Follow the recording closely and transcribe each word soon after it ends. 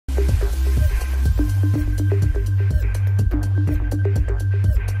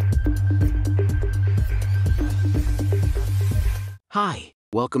Hi,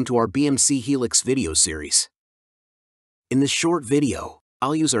 welcome to our BMC Helix video series. In this short video,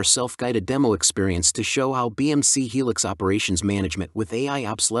 I'll use our self-guided demo experience to show how BMC Helix Operations Management with AI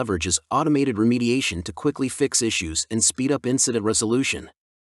Ops leverages automated remediation to quickly fix issues and speed up incident resolution.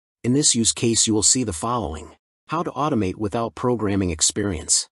 In this use case you will see the following: how to automate without programming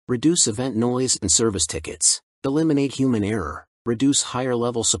experience, reduce event noise and service tickets, eliminate human error, reduce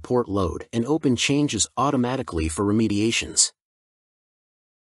higher-level support load and open changes automatically for remediations.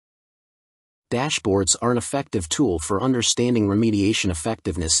 Dashboards are an effective tool for understanding remediation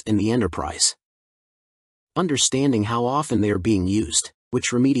effectiveness in the enterprise. Understanding how often they are being used,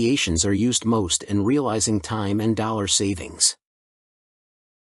 which remediations are used most, and realizing time and dollar savings.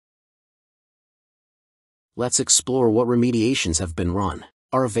 Let's explore what remediations have been run,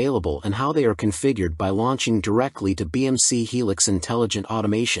 are available and how they are configured by launching directly to BMC Helix Intelligent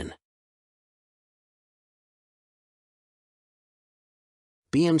Automation.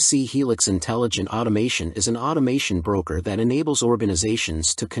 BMC Helix Intelligent Automation is an automation broker that enables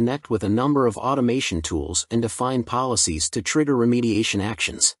organizations to connect with a number of automation tools and define policies to trigger remediation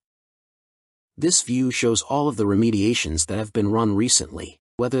actions. This view shows all of the remediations that have been run recently,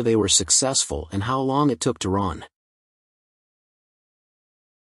 whether they were successful and how long it took to run.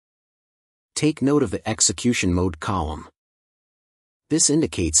 Take note of the execution mode column. This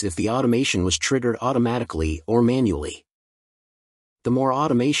indicates if the automation was triggered automatically or manually. The more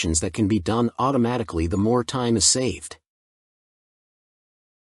automations that can be done automatically, the more time is saved.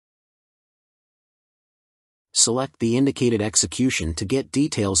 Select the indicated execution to get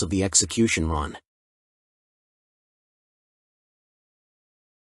details of the execution run.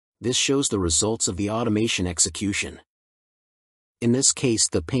 This shows the results of the automation execution. In this case,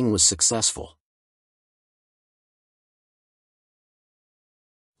 the ping was successful.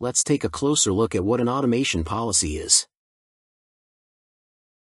 Let's take a closer look at what an automation policy is.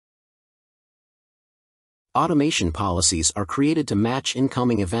 Automation policies are created to match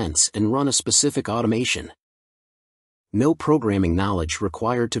incoming events and run a specific automation. No programming knowledge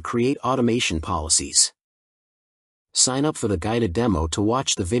required to create automation policies. Sign up for the guided demo to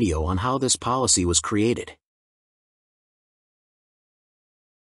watch the video on how this policy was created.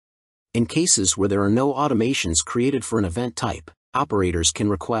 In cases where there are no automations created for an event type, operators can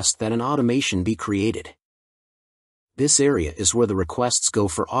request that an automation be created. This area is where the requests go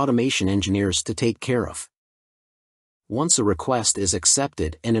for automation engineers to take care of. Once a request is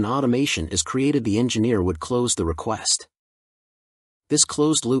accepted and an automation is created, the engineer would close the request. This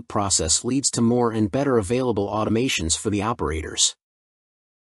closed-loop process leads to more and better available automations for the operators.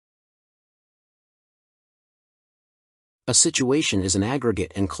 A situation is an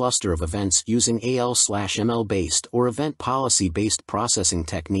aggregate and cluster of events using AL/ML-based or event policy-based processing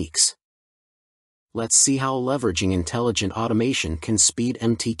techniques. Let's see how leveraging intelligent automation can speed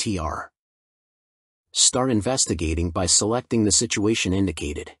MTTR. Start investigating by selecting the situation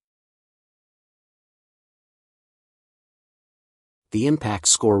indicated. The impact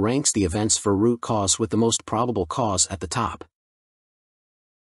score ranks the events for root cause with the most probable cause at the top.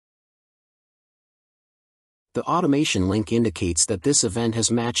 The automation link indicates that this event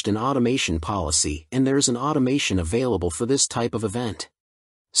has matched an automation policy and there is an automation available for this type of event.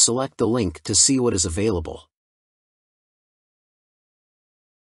 Select the link to see what is available.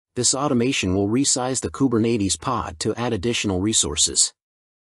 This automation will resize the Kubernetes pod to add additional resources.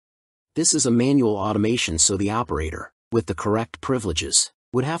 This is a manual automation, so the operator, with the correct privileges,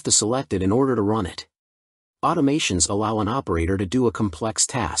 would have to select it in order to run it. Automations allow an operator to do a complex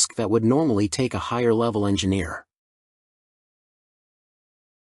task that would normally take a higher-level engineer.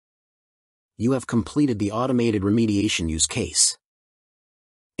 You have completed the automated remediation use case.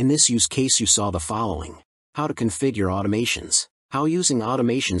 In this use case you saw the following: how to configure automations, how using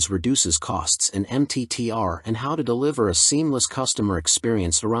automations reduces costs in MTTR, and how to deliver a seamless customer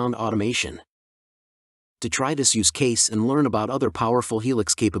experience around automation. To try this use case and learn about other powerful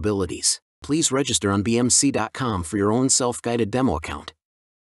Helix capabilities, please register on bmc.com for your own self-guided demo account.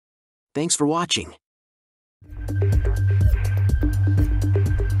 Thanks for watching.